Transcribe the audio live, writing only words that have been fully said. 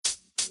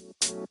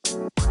Hello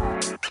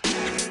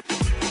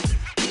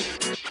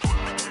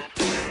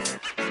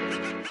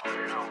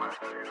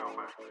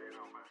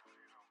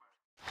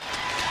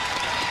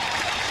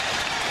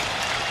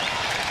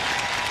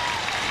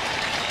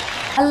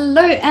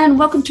and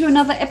welcome to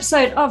another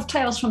episode of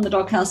Tales from the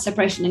Doghouse,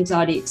 Separation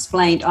Anxiety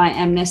Explained. I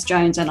am Ness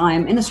Jones and I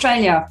am in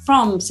Australia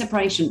from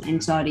Separation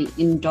Anxiety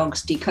in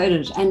Dogs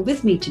Decoded. And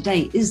with me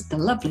today is the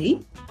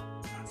lovely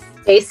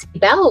Stacey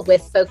Bell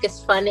with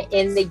Focus Fun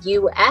in the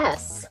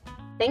US.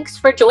 Thanks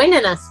for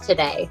joining us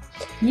today.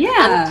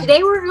 Yeah.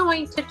 Today we're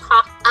going to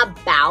talk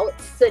about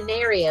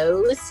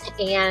scenarios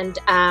and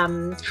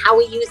how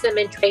we use them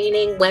in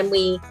training, when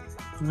we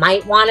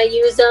might want to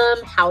use them,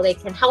 how they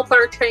can help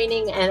our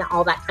training, and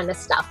all that kind of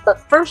stuff. But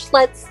first,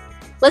 let's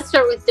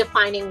start with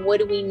defining what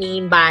do we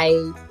mean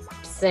by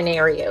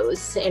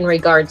scenarios in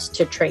regards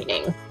to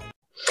training.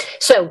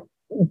 So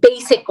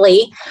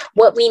basically,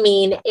 what we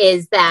mean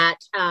is that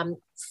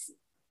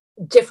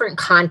different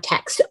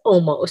context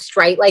almost,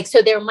 right? Like,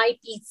 so there might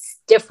be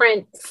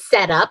different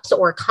setups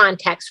or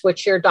contexts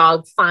which your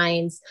dog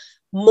finds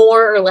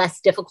more or less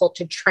difficult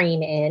to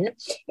train in.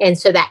 And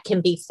so that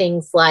can be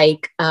things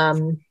like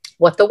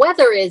what the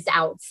weather is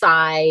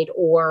outside,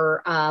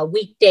 or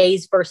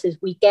weekdays versus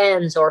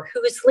weekends, or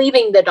who's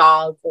leaving the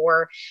dog,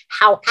 or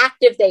how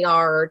active they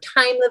are, or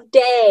time of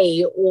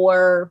day,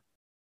 or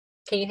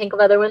can you think of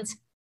other ones?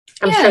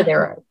 I'm sure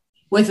there are.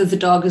 Whether the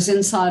dog is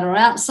inside or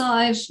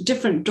outside,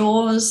 different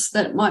doors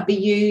that might be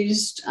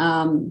used,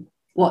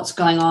 what's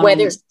going on in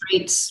the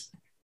streets.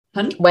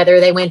 Pardon? Whether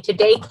they went to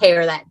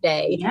daycare that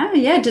day.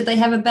 Yeah. Did they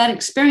have a bad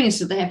experience?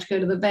 Did they have to go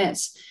to the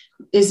vets?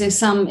 Is there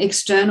some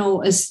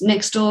external, is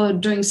next door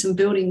doing some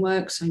building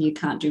work? So you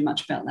can't do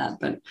much about that,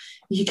 but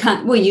you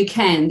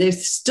can.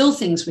 There's still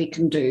things we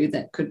can do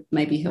that could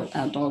maybe help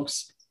our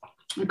dogs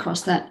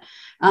across that.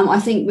 I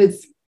think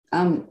with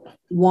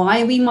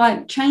why we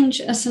might change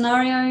a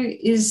scenario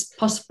is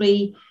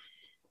possibly,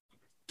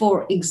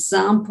 for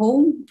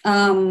example,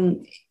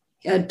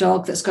 a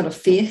dog that's got a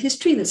fear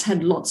history, that's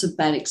had lots of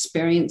bad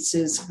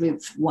experiences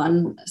with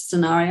one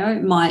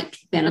scenario, might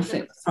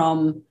benefit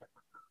from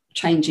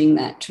changing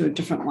that to a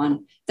different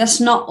one. That's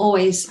not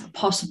always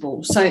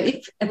possible. So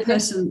if a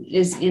person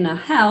is in a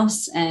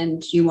house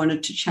and you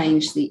wanted to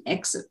change the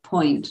exit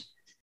point,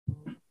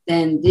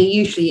 then there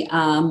usually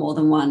are more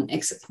than one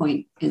exit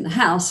point in the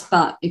house.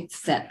 But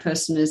if that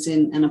person is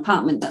in an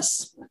apartment,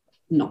 that's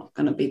not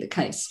going to be the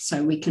case.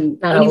 So we can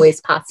not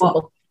always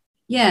possible.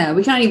 We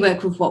can only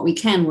work with what we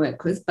can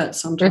work with, but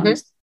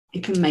sometimes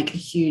it can make a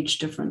huge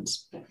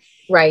difference.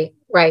 Right.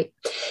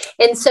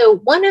 And so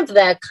one of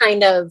the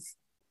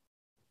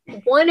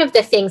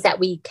things that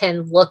we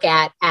can look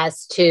at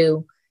as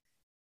to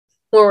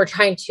when we're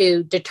trying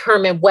to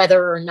determine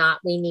whether or not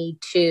we need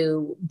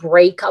to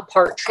break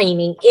apart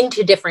training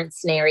into different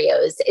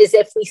scenarios is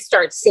if we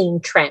start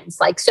seeing trends.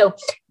 Like, so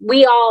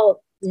we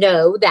all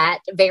know that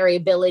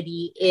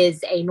variability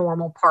is a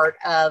normal part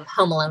of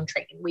home alone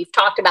training. We've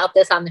talked about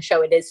this on the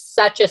show. It is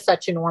such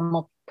a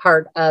normal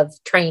part of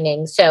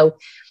training. So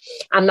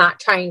I'm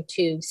not trying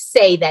to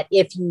say that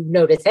if you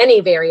notice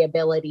any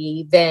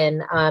variability,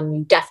 then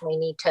you definitely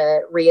need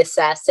to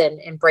reassess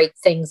and break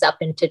things up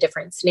into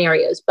different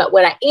scenarios. But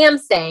what I am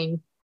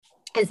saying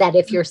is that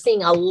if you're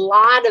seeing a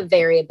lot of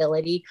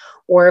variability,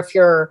 or if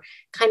you're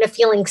kind of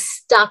feeling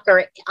stuck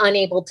or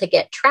unable to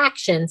get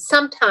traction,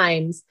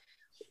 sometimes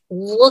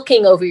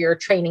looking over your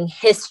training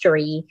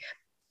history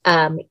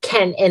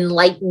can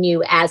enlighten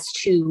you as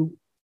to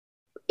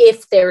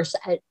if there's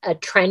a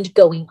trend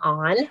going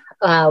on.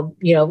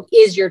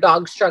 Is your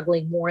dog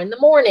struggling more in the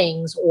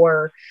mornings,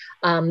 or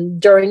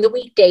during the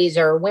weekdays,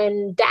 or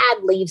when dad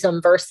leaves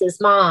them versus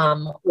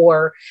mom,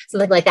 or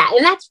something like that.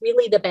 And that's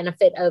really the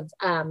benefit of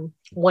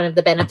one of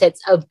the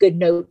benefits of good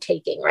note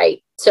taking,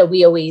 right? So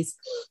we always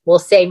will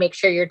say, make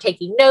sure you're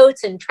taking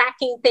notes and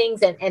tracking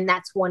things. And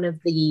that's one of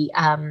the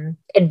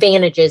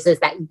advantages, is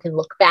that you can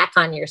look back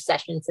on your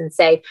sessions and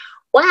say,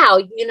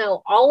 wow,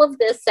 all of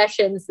the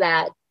sessions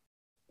that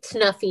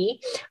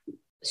Snuffy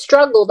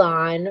struggled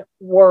on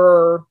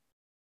were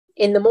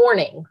in the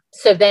morning.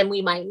 So then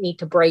we might need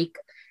to break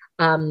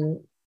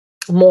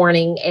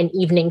morning and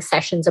evening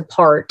sessions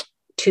apart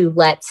to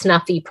let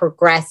Snuffy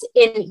progress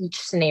in each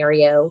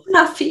scenario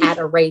at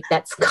a rate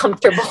that's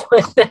comfortable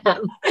with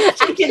them.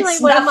 Actually,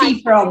 one of my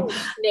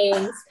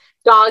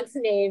dog's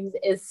names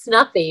is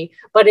Snuffy,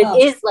 but it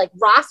is like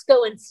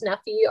Roscoe and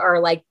Snuffy are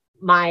like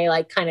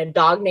my kind of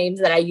dog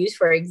names that I use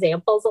for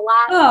examples a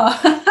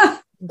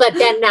lot. But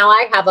then now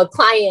I have a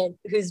client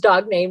whose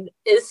dog name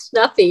is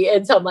Snuffy.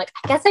 And so I'm like,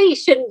 I guess I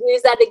shouldn't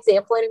use that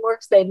example anymore,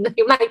 because they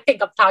might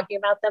think I'm talking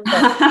about them.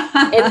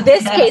 But in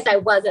this case, I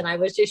wasn't. I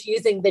was just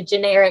using the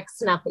generic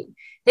Snuffy.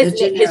 His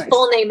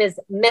full name is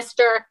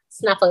Mr.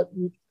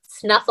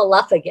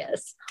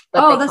 Snuffleupagus.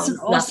 Oh, that's an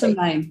awesome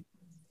name.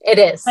 It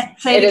is.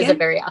 Say it is a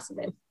very awesome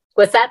name.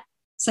 What's that?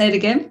 Say it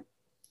again.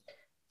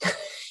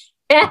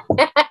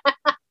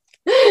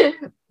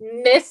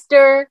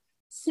 Mr.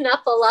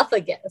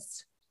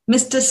 Snuffleupagus.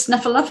 Mr.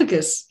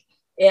 Snuffleupagus.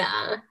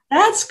 Yeah.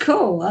 That's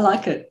cool. I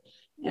like it.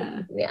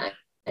 Yeah. Yeah.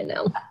 I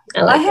know.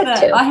 I like it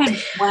too. I had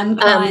one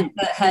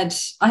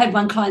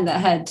client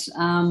that had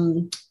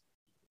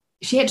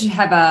she had to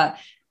have a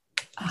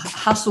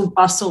hustle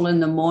bustle in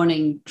the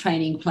morning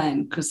training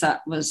plan because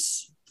that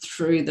was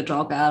threw the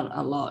dog out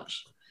a lot.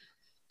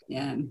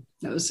 Yeah,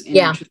 that was an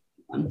interesting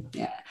one.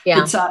 Yeah.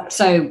 But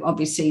so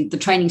obviously the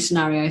training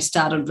scenario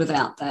started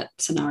without that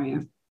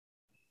scenario.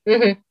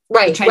 Mm-hmm.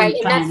 Right. And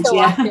that's so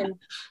often.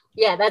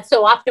 Yeah, that's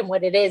so often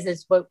what it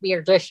is what we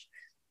are just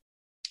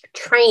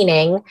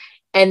training.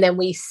 And then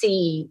we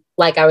see,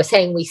 like I was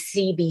saying, we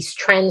see these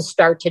trends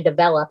start to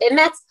develop. And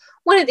that's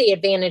one of the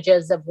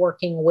advantages of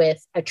working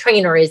with a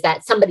trainer, is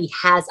that somebody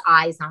has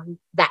eyes on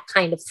that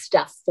kind of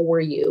stuff for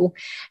you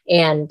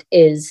and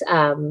is,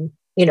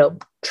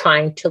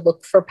 trying to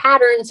look for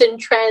patterns and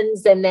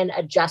trends and then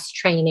adjust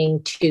training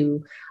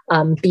to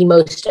be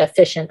most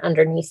efficient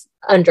under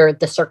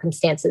the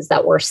circumstances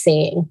that we're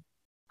seeing.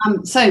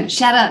 So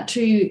shout out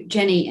to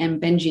Jenny and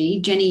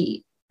Benji.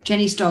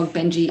 Jenny's dog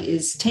Benji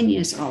is 10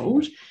 years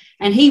old.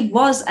 And he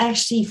was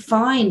actually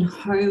fine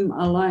home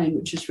alone,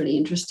 which is really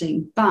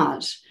interesting.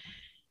 But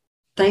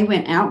they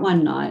went out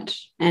one night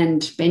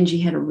and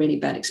Benji had a really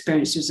bad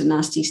experience. It was a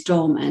nasty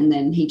storm and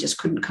then he just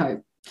couldn't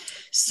cope.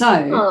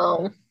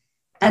 So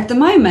at the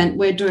moment,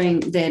 we're doing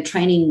their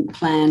training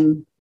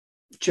plan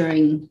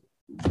during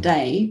the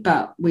day,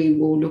 but we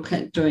will look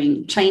at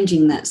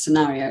changing that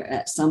scenario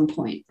at some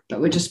point.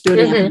 But we're just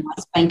building up a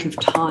nice bank of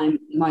time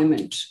at the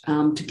moment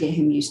to get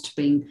him used to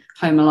being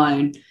home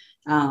alone.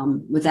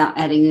 Without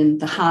adding in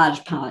the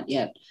hard part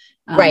yet.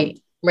 Right.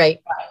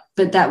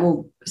 But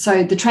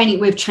so the training,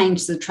 we've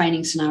changed the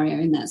training scenario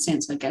in that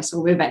sense, I guess,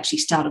 or we've actually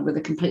started with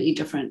a completely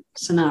different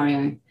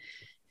scenario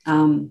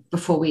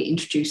before we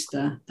introduce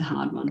the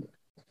hard one.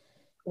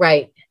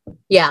 Right.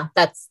 Yeah,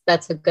 that's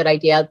a good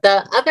idea.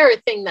 The other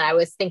thing that I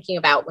was thinking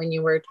about when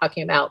you were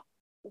talking about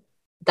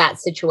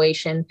that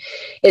situation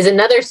is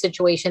another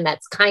situation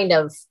that's kind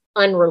of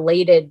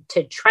unrelated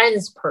to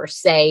trends per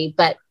se,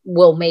 but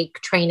will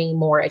make training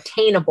more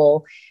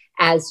attainable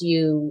as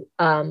you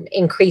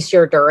increase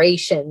your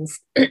durations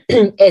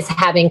is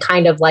having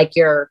kind of like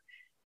your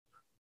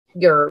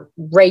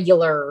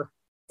regular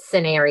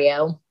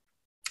scenario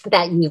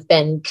that you've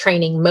been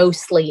training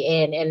mostly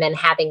in, and then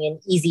having an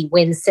easy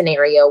win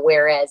scenario.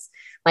 Whereas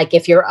like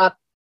if you're up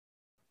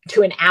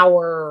to an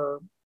hour,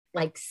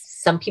 like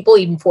some people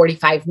even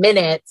 45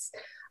 minutes,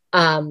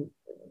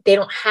 they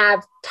don't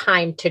have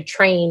time to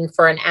train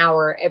for an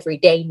hour every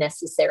day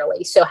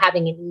necessarily. So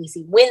having an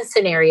easy win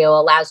scenario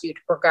allows you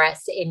to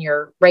progress in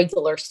your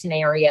regular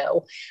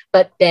scenario,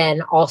 but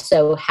then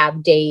also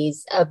have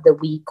days of the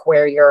week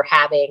where you're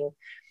having,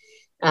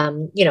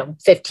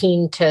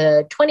 15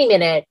 to 20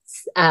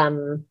 minutes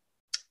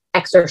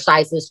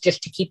exercises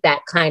just to keep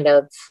that kind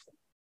of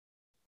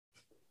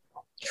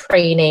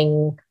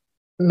training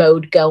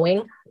mode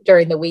going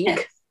during the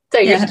week. So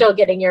you're still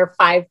getting your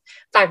five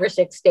or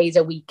 6 days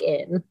a week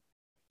in.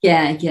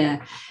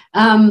 Yeah.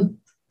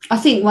 I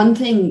think one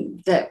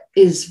thing that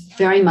is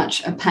very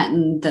much a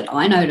pattern that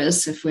I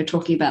notice, if we're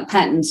talking about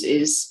patterns,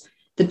 is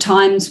the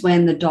times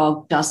when the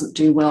dog doesn't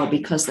do well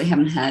because they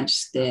haven't had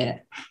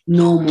their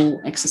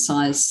normal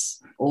exercise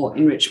or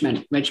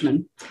enrichment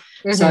regimen.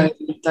 Mm-hmm. So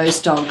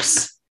those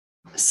dogs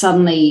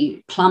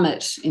suddenly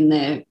plummet in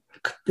their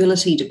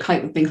ability to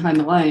cope with being home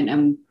alone,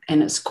 and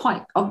it's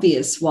quite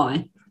obvious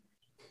why.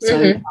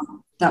 So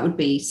that would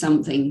be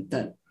something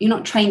that you're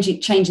not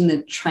changing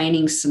the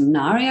training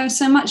scenario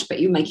so much, but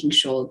you're making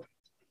sure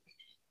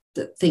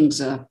that things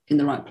are in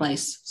the right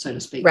place, so to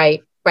speak.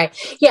 Right.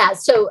 Yeah.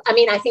 So, I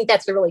mean, I think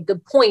that's a really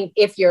good point.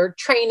 If you're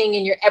training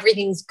and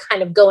everything's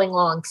kind of going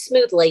along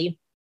smoothly,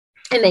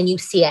 and then you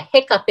see a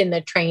hiccup in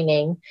the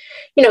training,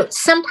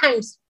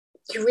 sometimes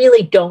you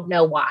really don't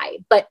know why,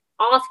 but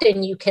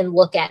often you can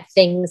look at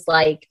things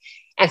like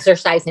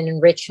exercise and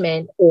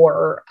enrichment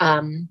or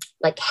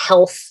like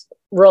health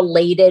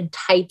related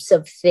types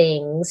of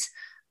things.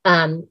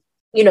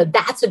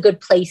 That's a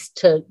good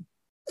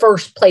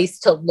first place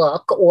to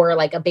look, or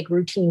like a big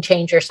routine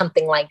change or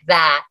something like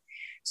that.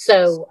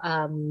 So,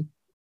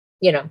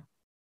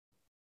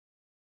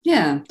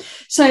 Yeah.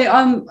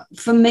 So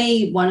for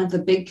me, one of the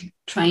big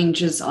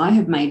changes I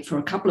have made for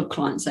a couple of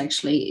clients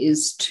actually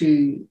is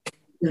the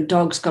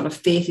dog's got a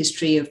fair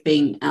history of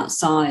being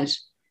outside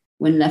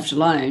when left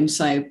alone.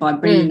 So by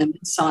bringing them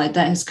inside,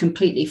 that has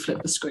completely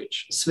flipped the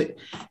switch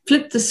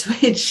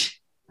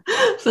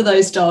for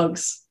those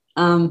dogs.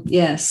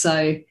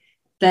 So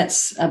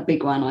that's a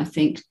big one, I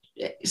think.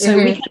 So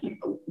we can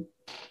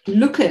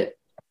look at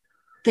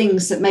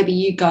things that maybe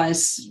you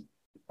guys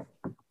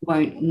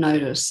won't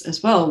notice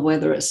as well,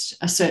 whether it's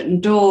a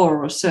certain door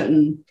or a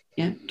certain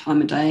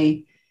time of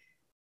day,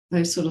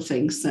 those sort of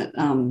things that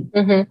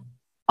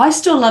I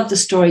still love the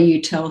story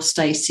you tell,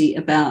 Stacey,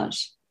 about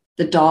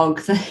the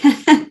dog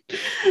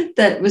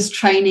that was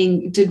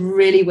training, did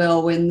really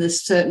well when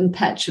this certain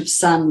patch of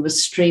sun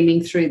was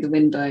streaming through the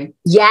window.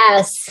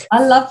 Yes.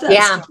 I love that.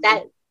 Yeah,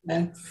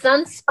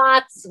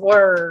 sunspots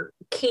were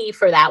key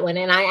for that one.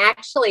 And I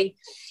actually,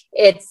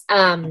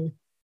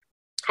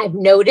 I've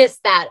noticed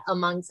that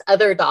amongst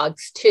other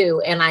dogs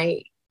too. And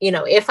I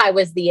if I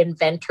was the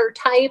inventor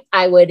type,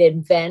 I would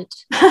invent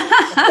a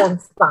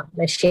Sunspot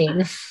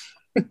machine.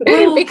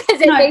 Well,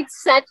 because it made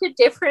such a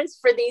difference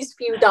for these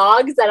few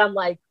dogs that I'm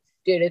like,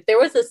 dude, if there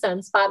was a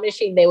Sunspot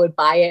machine, they would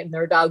buy it and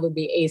their dog would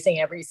be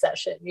acing every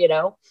session,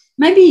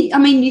 Maybe, I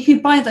mean, you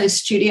could buy those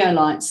studio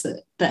lights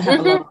that have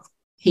a lot of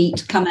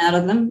heat come out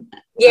of them.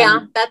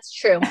 Yeah, that's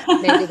true.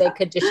 Maybe they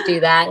could just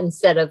do that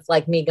instead of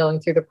like me going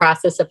through the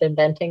process of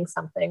inventing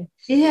something.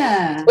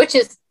 Yeah.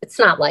 It's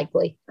not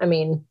likely. I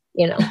mean,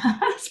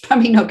 it's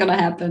probably not going to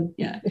happen.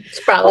 Yeah. It's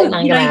probably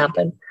not going to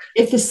happen.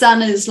 If the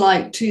sun is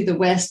like to the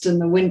west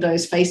and the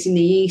windows facing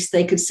the east,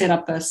 they could set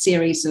up a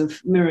series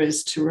of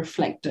mirrors to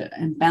reflect it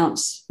and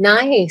bounce.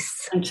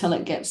 Nice. Until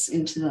it gets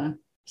into the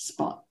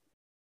spot.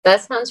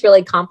 That sounds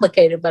really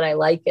complicated, but I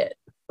like it.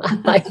 I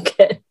like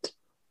it.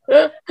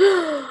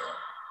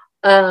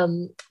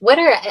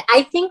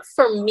 I think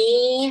for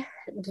me,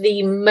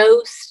 the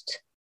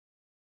most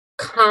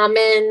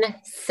common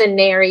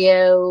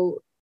scenario,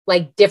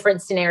 like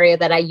different scenario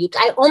that I use,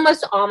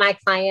 almost all my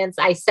clients,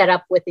 I set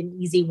up with an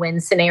easy win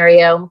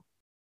scenario,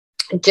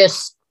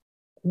 just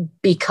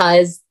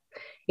because,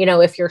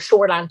 if you're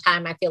short on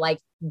time, I feel like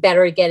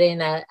better to get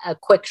in a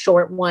quick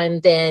short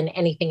one than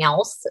anything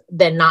else,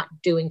 than not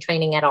doing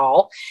training at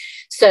all.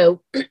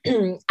 So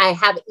I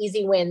have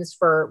easy wins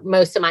for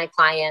most of my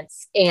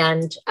clients.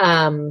 And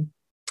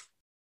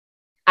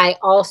I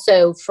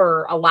also,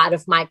 for a lot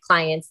of my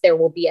clients, there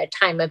will be a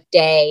time of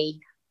day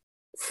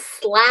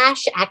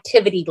 /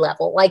 activity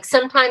level. Like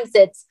sometimes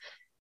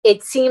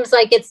it seems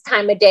like it's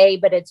time of day,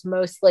 but it's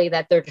mostly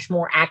that they're just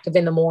more active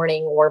in the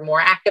morning or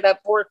more active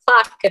at 4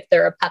 o'clock if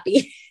they're a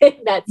puppy.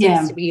 That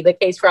seems to be the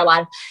case for a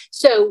lot.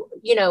 So,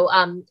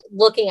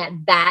 looking at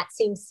that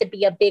seems to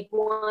be a big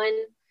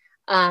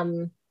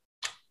one.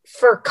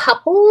 For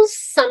couples,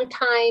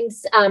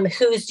 sometimes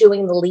who's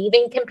doing the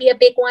leaving can be a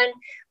big one,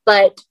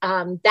 but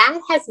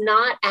that has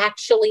not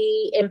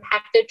actually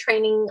impacted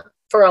training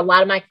for a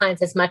lot of my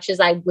clients as much as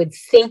I would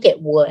think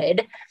it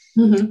would.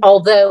 Mm-hmm.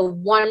 Although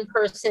one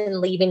person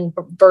leaving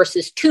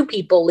versus 2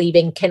 people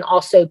leaving can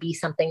also be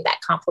something that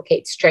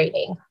complicates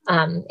training.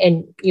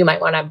 And you might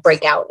want to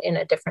break out in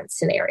a different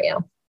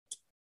scenario.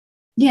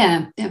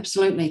 Yeah,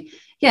 absolutely.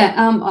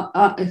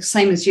 Yeah.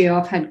 Same as you,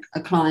 I've had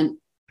a client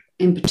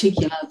in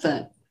particular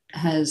that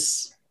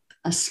has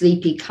a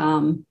sleepy,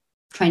 calm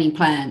training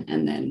plan,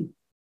 and then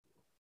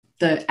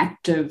the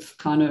active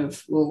kind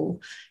of, I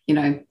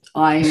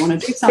want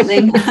to do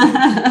something.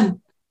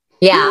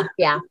 Yeah.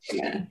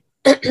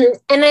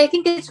 And I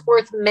think it's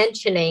worth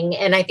mentioning,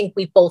 and I think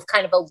we both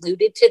kind of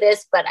alluded to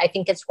this, but I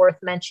think it's worth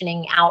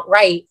mentioning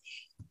outright,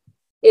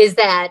 is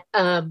that,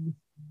 when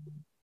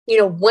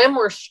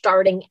we're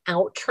starting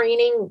out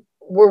training,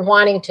 we're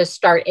wanting to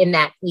start in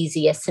that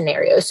easiest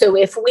scenario. So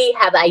if we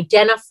have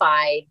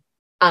identified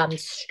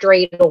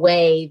straight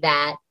away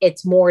that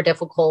it's more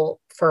difficult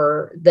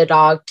for the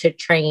dog to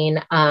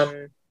train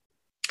at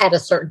a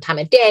certain time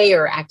of day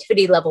or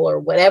activity level or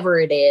whatever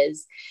it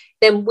is,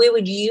 then we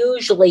would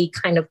usually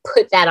kind of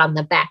put that on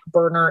the back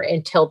burner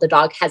until the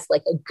dog has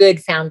like a good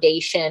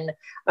foundation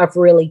of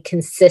really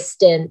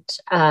consistent,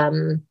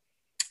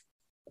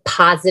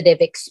 positive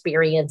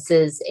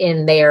experiences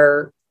in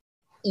their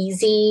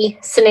easy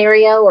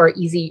scenario or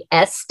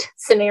easy-est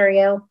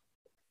scenario.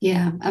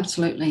 Yeah,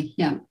 absolutely.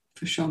 Yeah,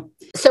 for sure.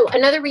 So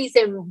another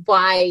reason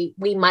why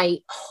we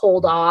might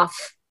hold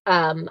off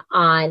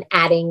on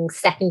adding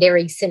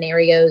secondary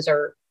scenarios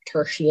or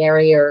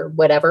tertiary or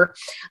whatever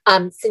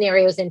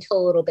scenarios until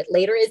a little bit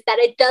later is that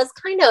it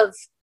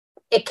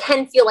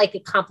can feel like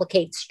it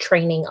complicates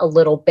training a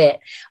little bit.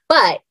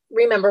 But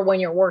remember, when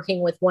you're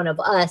working with one of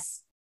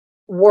us,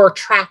 we're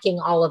tracking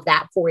all of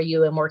that for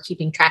you, and we're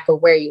keeping track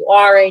of where you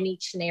are in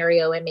each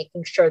scenario and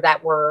making sure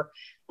that we're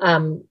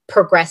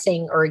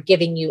progressing or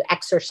giving you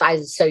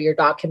exercises so your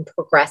dog can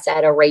progress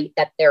at a rate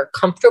that they're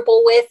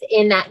comfortable with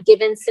in that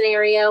given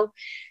scenario.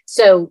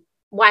 So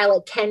while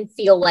it can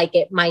feel like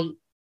it might,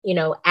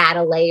 add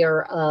a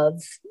layer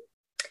of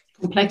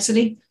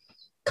complexity.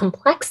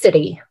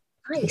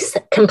 Nice.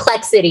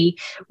 Complexity.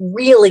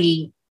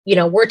 Really,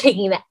 we're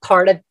taking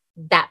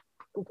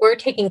we're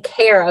taking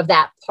care of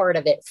that part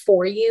of it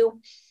for you.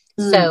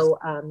 So,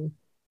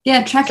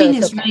 tracking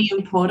is really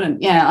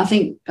important. Yeah. I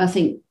think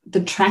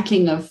the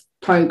tracking of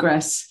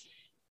progress,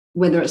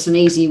 whether it's an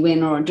easy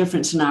win or a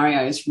different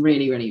scenario, is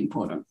really, really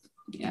important.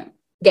 Yeah.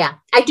 Yeah,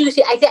 I do.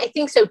 I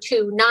think so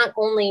too. Not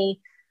only,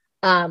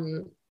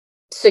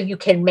 so you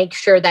can make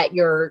sure that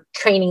your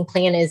training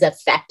plan is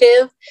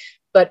effective,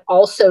 but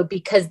also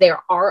because there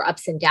are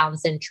ups and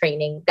downs in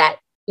training that,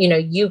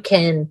 you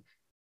can,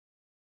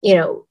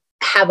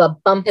 have a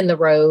bump in the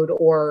road,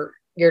 or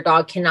your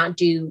dog cannot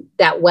do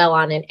that well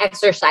on an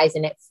exercise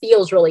and it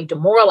feels really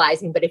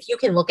demoralizing. But if you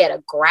can look at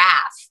a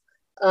graph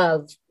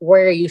of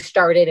where you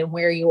started and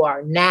where you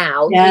are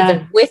now,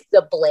 even with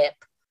the blip,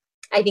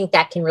 I think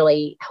that can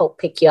really help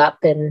pick you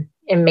up and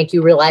make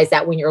you realize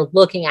that when you're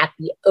looking at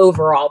the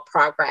overall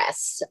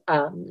progress,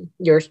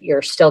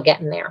 you're still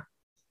getting there.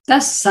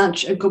 That's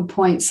such a good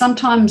point.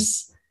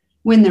 Sometimes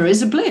when there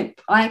is a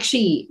blip, I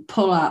actually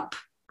pull up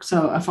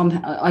so if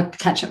I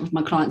catch up with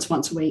my clients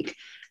once a week,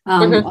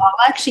 I'll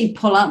actually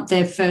pull up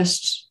their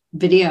first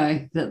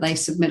video that they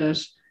submitted.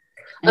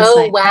 Oh,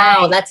 say, wow.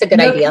 Hey, that's a good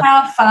idea. Look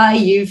how far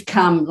you've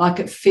come. Like,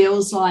 it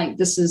feels like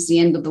this is the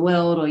end of the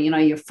world, or,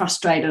 you're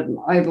frustrated and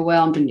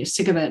overwhelmed and you're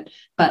sick of it.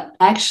 But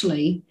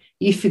actually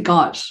you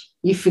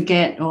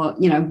forget, or,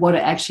 what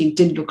it actually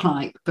did look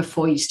like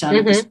before you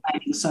started this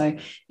training. So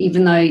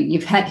even though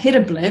you've hit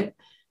a blip,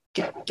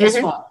 guess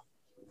what?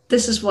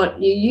 This is what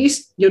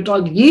your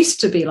dog used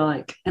to be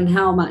like, and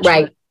how much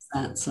work is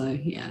that? So,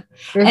 yeah.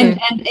 And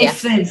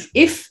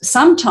if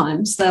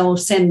sometimes they'll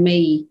send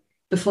me,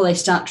 before they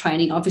start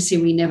training, obviously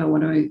we never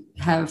want to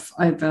have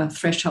over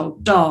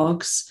threshold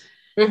dogs.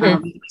 We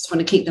just want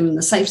to keep them in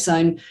the safe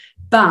zone.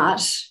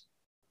 But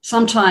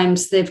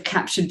sometimes they've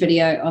captured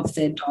video of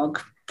their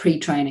dog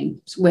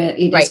pre-training where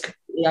it is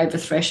completely over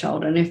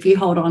threshold. And if you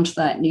hold on to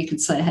that and you can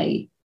say,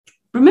 hey,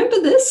 remember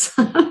this?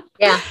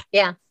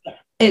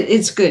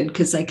 It's good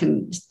because they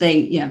can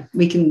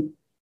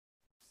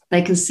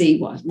see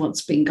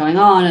what's been going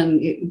on,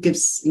 and it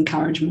gives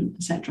encouragement,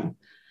 etc.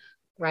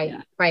 Right.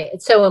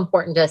 It's so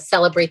important to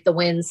celebrate the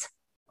wins.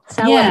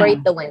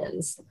 The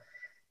wins.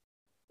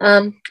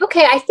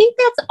 Okay, I think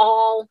that's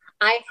all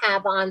I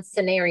have on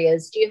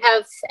scenarios. Do you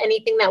have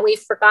anything that we've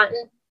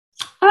forgotten?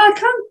 I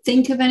can't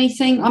think of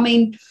anything. I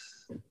mean,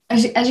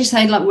 as you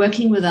say, like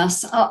working with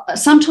us,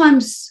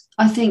 sometimes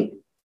I think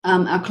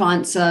our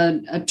clients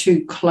are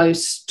too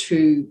close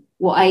to,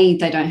 well, they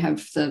don't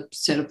have the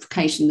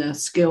certification, the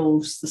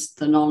skills,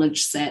 the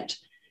knowledge set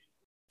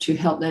to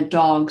help their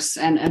dogs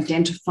and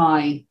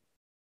identify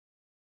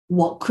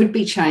what could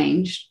be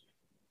changed,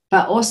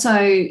 but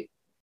also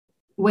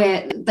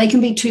where they can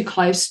be too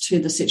close to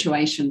the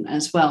situation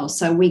as well.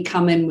 So we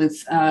come in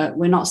with,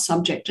 we're not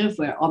subjective,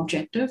 we're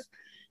objective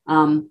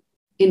in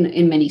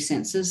many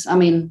senses. I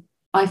mean,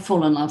 I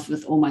fall in love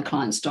with all my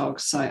clients'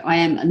 dogs, so I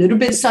am a little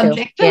bit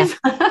subjective,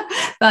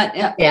 but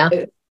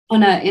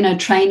in a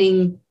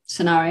training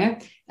scenario,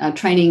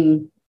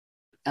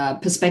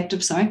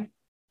 perspective,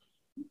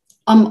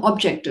 I'm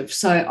objective.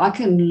 So I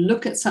can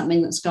look at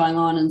something that's going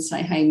on and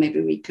say, hey,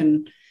 maybe we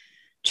can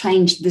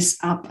change this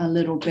up a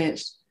little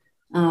bit.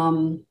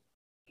 And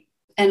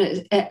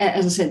as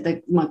I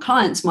said, my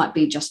clients might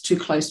be just too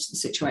close to the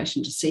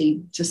situation to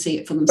see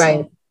it for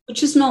themselves,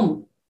 which is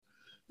normal.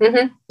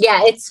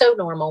 Yeah, it's so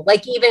normal.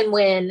 Like, even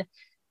when,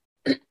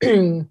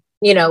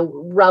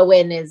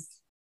 Rowan is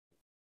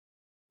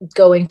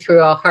going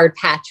through a hard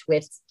patch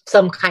with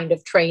some kind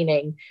of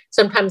training,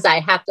 sometimes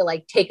I have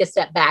to take a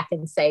step back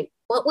and say,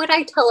 what would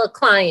I tell a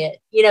client?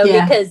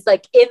 Because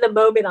in the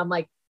moment I'm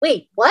like,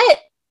 wait,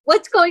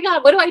 what's going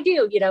on? What do I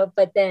do?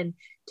 But then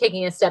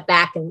taking a step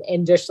back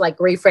and just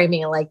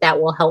reframing it like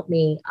that will help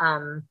me.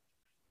 And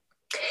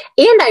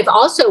I've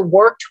also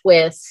worked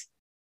with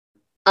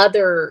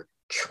other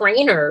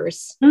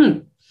trainers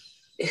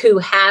who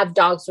have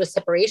dogs with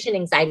separation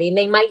anxiety, and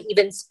they might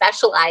even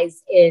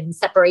specialize in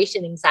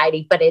separation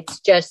anxiety, but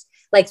it's just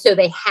so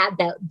they had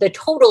the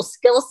total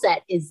skill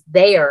set is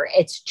there.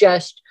 It's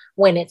just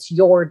when it's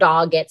your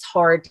dog, it's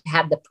hard to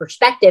have the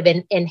perspective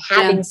and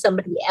having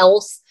somebody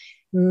else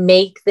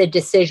make the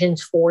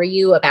decisions for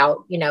you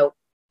about,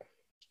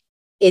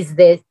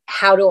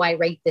 how do I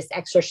rate this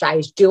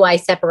exercise? Do I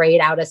separate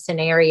out a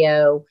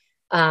scenario?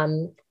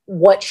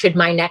 What should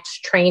my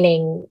next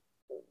training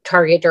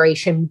target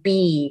duration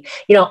be?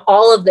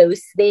 All of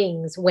those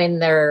things, when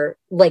they're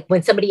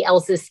when somebody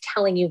else is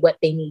telling you what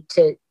they need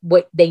to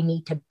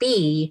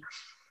be,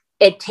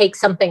 it takes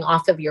something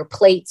off of your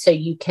plate so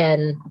you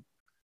can,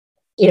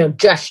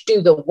 just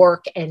do the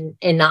work and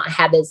not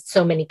have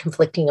so many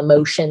conflicting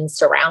emotions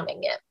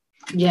surrounding it.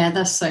 Yeah,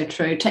 that's so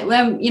true.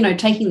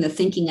 Taking the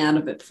thinking out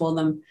of it for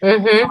them.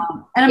 And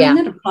I mean,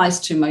 that applies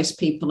to most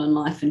people in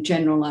life in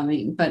general. I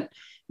mean, but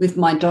with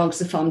my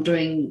dogs, if I'm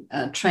doing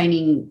a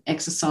training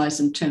exercise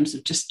in terms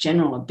of just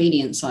general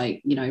obedience,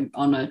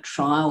 on a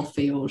trial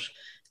field,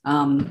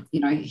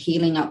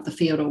 healing up the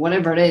field or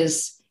whatever it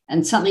is,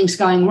 and something's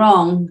going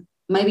wrong,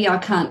 maybe I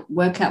can't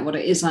work out what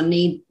it is. I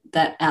need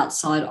that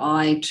outside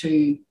eye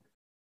to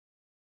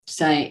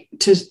say,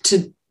 to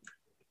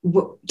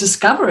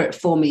discover it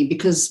for me,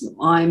 because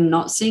I'm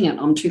not seeing it.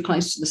 I'm too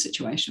close to the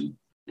situation.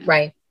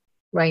 Right.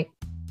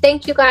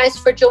 Thank you guys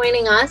for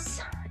joining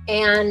us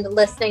and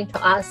listening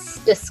to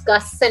us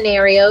discuss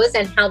scenarios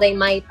and how they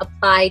might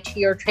apply to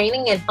your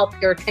training and help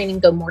your training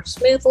go more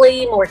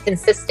smoothly, more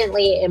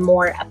consistently, and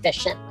more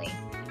efficiently.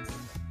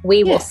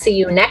 We will see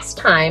you next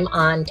time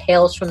on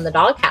Tales from the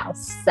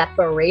Doghouse,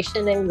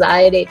 Separation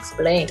Anxiety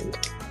Explained.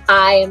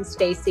 I am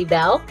Stacy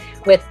Bell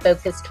with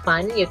Focused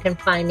Fun. You can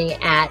find me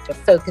at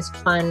Focused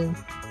Fun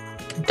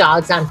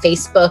Dogs on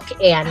Facebook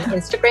and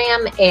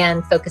Instagram,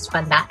 and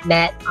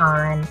focusedfun.net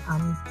on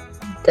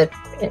the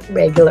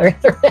regular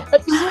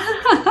internet.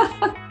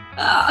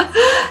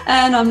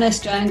 And I'm Ness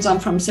Jones. I'm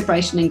from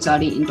Separation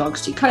Anxiety in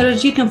Dogs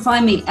Decoded. You can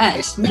find me at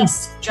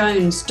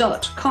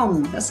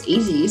nessjones.com. That's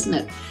easy, isn't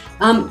it?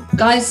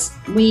 Guys,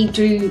 we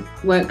do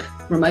work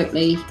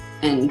remotely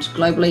and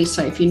globally,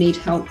 so if you need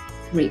help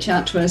reach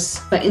out to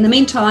us. But in the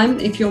meantime,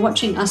 if you're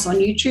watching us on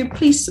YouTube,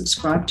 please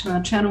subscribe to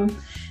our channel.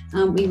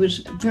 We would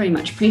very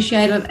much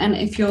appreciate it. And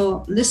if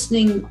you're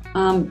listening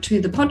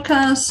to the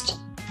podcast,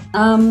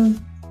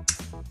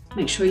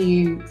 make sure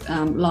you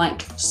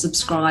like,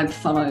 subscribe,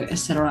 follow,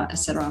 etc.,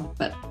 etc.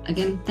 But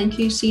again, thank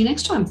you. See you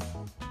next time,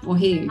 or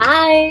hear you.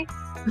 Bye.